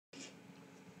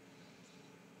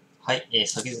はい、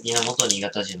酒好きな元新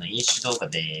潟人の飲酒動画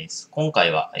です。今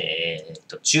回は、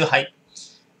チューハイ、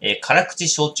辛口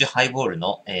焼酎ハイボール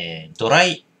の、ドラ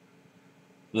イ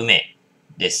梅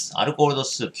です。アルコール度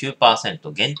数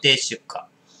 9%、限定出荷。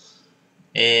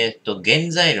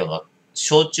原材料が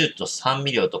焼酎と酸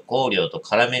味料と香料と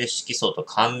カラメル色素と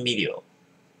甘味料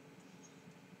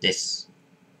です。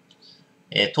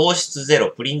糖質ゼロ、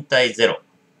プリン体ゼロ、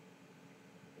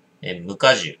無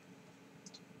果汁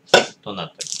とな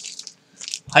っております。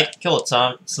はい。今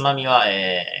日つまみは、刻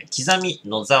み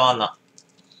野沢菜。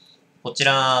こち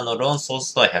らのローンソー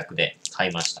ストア100で買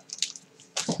いました。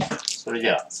それで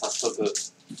は、早速、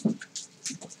食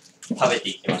べ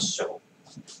ていきましょう。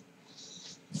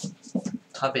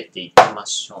食べていきま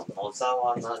しょう。野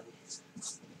沢菜ね。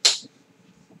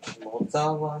野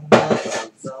沢菜、野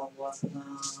沢菜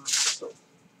と。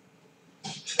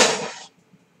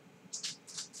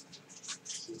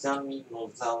刻み野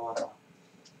沢菜。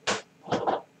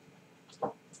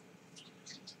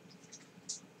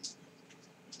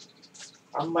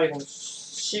あんまりこの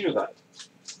汁が、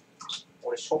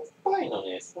俺しょっぱいの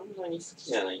ね、そんなに好き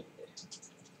じゃないんで、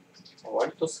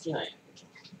割と好きなんやけ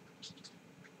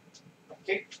ど、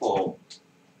結構、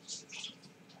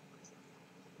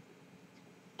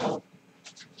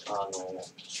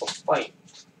しょっぱい。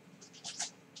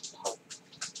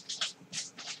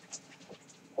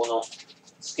この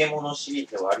漬物シリー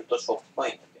ズは割としょっぱ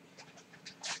いので、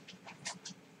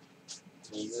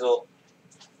水を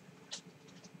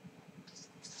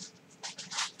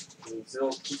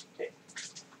切って、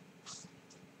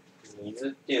水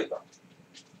っていうか、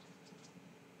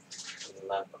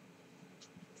なんか、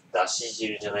だし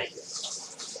汁じゃないけど、し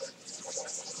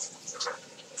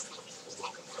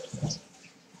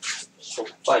ょっ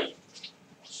ぱい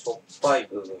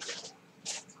部分を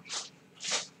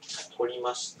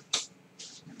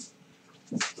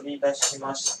取り出し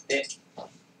まして、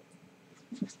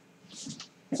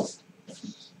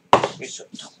よいしょっ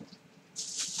と。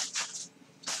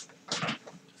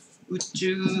宇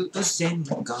宙戦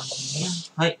艦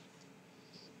はい。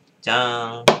じ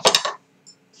ゃーん。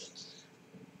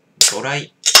ドラ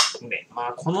イ梅。ま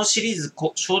あ、このシリーズ、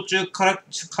辛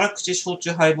口焼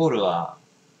酎ハイボールは、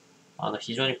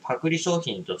非常にパクリ商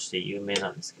品として有名な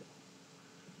んですけど。っ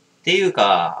ていう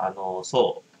か、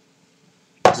そ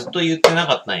う。ずっと言ってな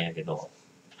かったんやけど、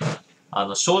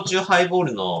焼酎ハイボー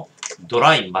ルのド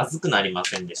ライまずくなりま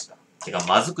せんでした。てか、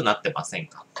まずくなってません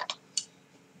か？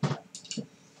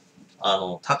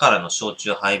タカラの焼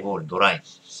酎ハイボールドライ。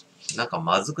なんか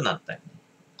まずくなったよね。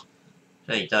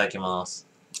じゃあ、いただきます。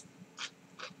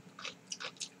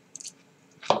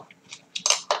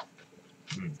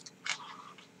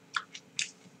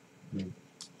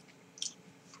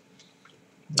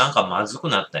なんかまずく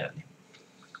なったよね。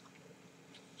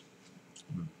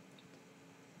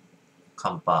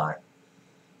乾杯。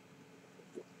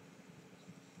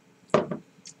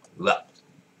うわ。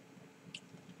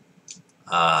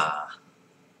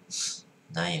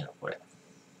なんやろ、これ。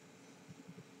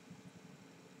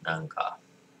なんか、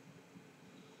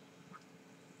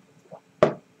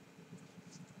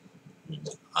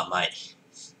甘い。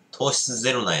糖質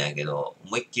ゼロなんやけど、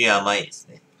思いっきり甘いです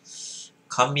ね。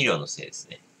甘味料のせいです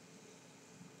ね。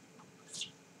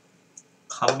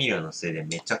甘味料のせいで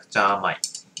めちゃくちゃ甘い。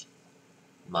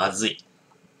まずい。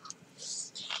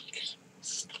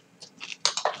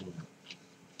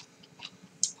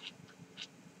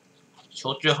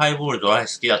焼酎ハイボールドライ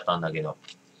好きだったんだけど、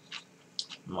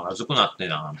まずくなって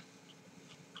な。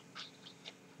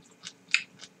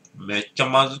めっちゃ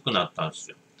まずくなったんで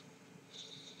すよ。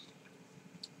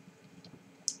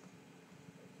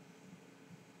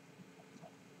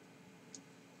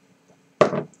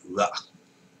うわ。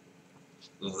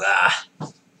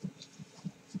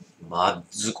まっ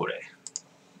ず、これ。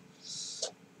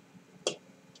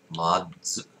ま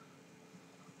ず。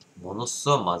ものす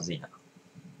ごいまずいな。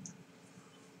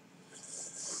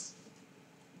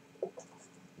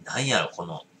なんやろ、こ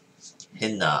の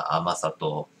変な甘さ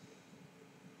と、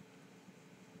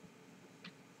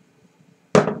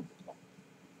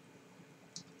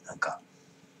なんか、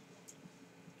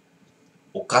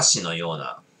お菓子のよう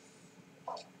な、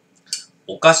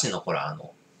お菓子のほら、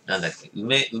なんだっけ、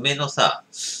梅のさ、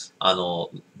なん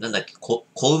だっけ、小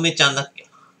梅ちゃんだっけ？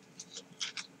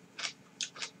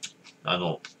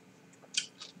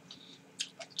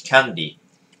キャンディー。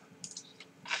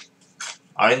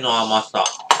あれの甘さ。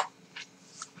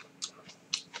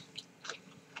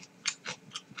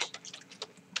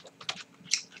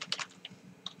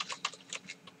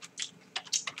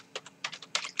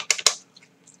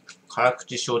辛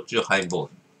口焼酎ハイボー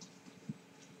ル。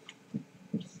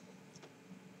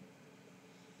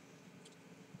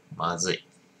まずい。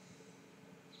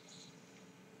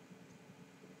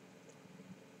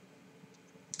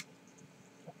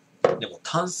でも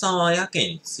炭酸はやけ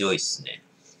に強いっすね。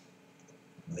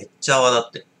めっちゃ泡立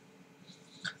ってる。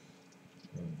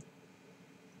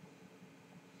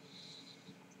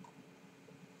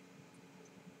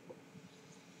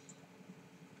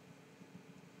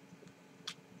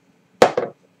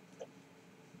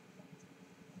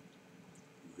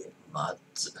ま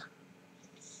ず。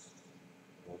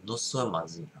ものすごいま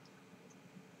ずいな。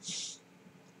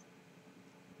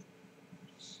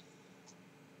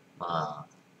まあ、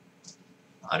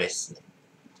あれっすね。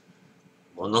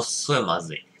ものすごいま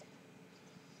ずい。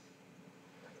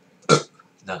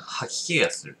なんか吐き気が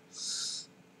する。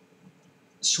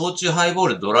焼酎ハイボー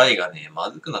ルドライがね、ま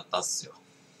ずくなったんすよ。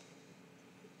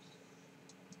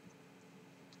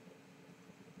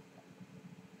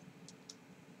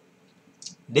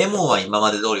レモンは今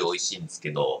まで通り美味しいんです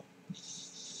けど、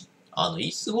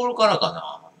いつ頃からか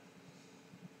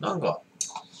な。なんか、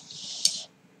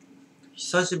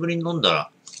久しぶりに飲んだ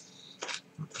ら、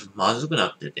まずくな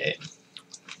ってて。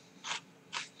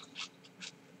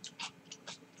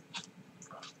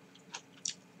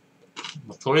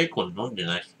それ以降飲んで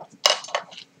ないし。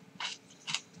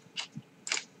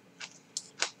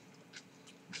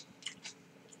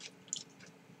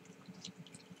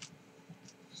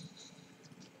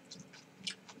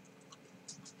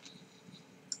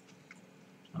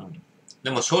で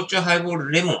も、焼酎ハイボー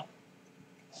ルレモ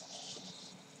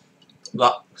ン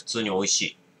は普通に美味し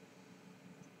い。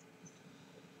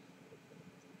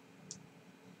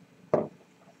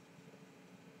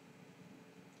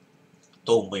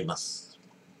と思います。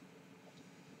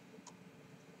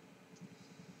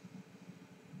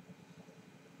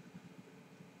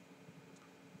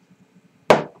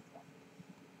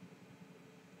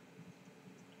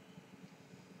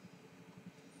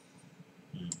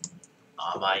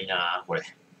甘いなぁ、これ。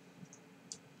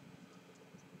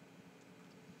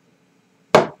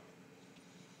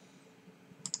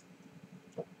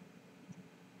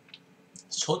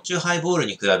焼酎ハイボール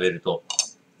に比べると、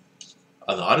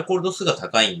アルコール度数が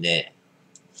高いんで、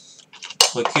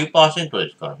これ 9%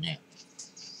 ですからね。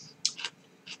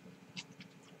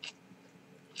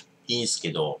いいんす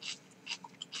けど、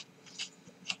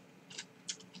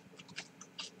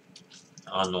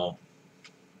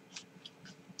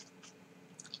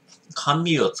甘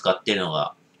味料を使ってるの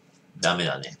がダメ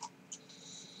だね。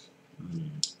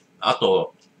あ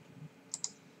と、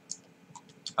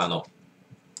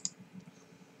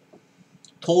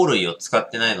糖類を使っ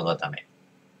てないのがダメ。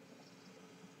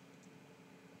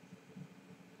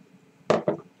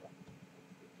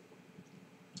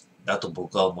だと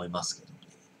僕は思いますけどね。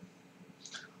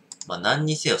まあ何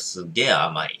にせよすげえ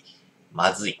甘い。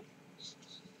まずい。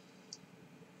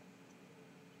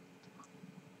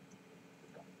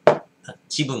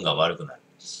気分が悪くなる。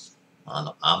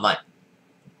甘い。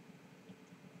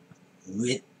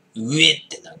上っ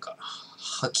てなんか、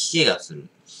吐き気がする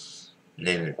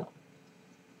レベルの。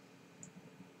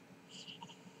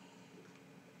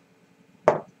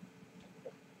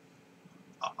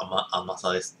甘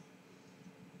さです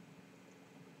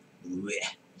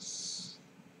ね。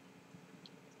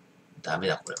ダメ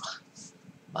だ、これは。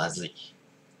まずい。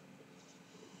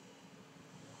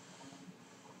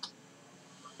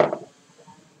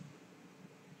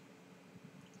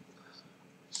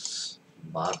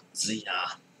まずい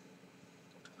な。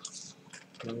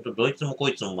ほんと、どいつもこ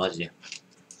いつもマジで。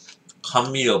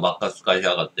甘味料ばっか使い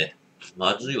やがって。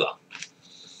まずいわ。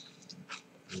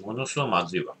ものすごいま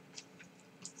ずいわ。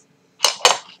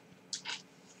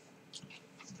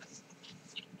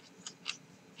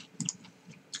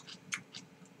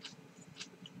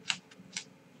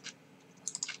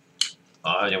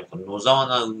でもこの野沢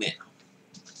菜うめえな。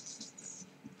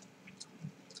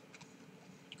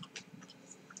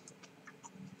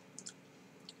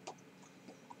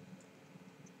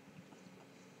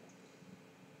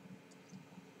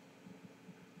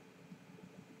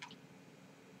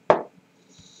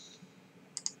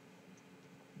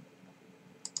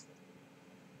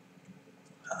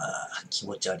気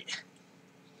持ち悪い。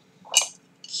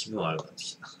気分悪くなって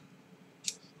きた。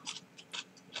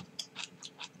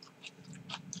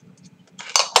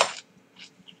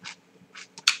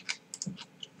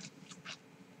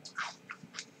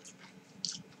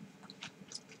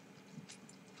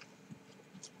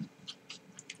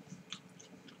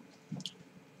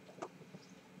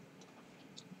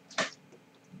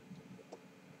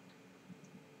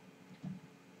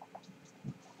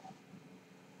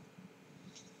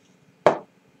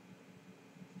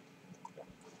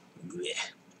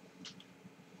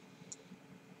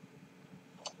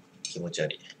気持ち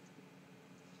悪い。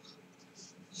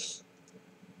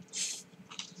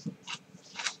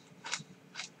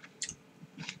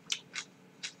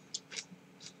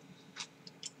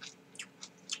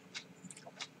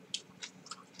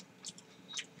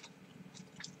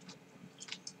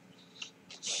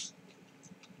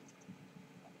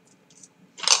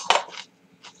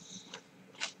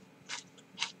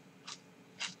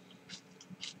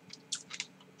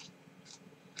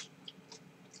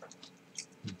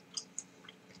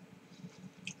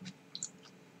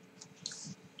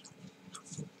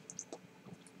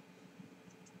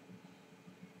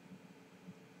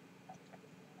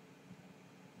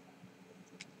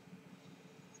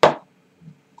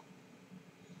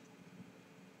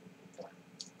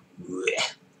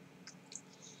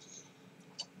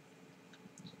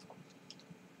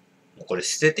れ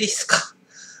捨てていいっすか？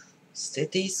捨て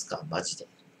ていいっすか？マジで。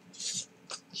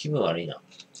気分悪いな。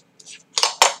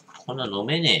こんな飲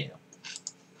めねえよ。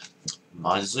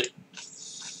まずい。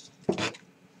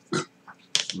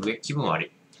気分悪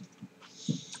い。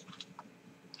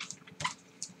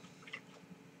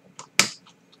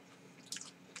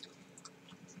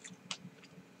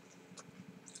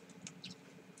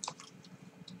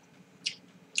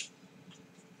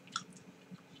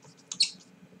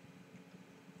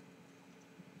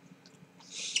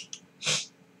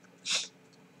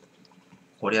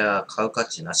こりゃ買う価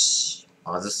値なし。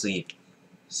まずすぎる。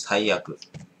最悪。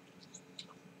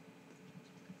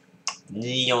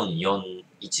2441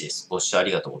です。ご視聴あ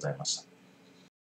りがとうございました。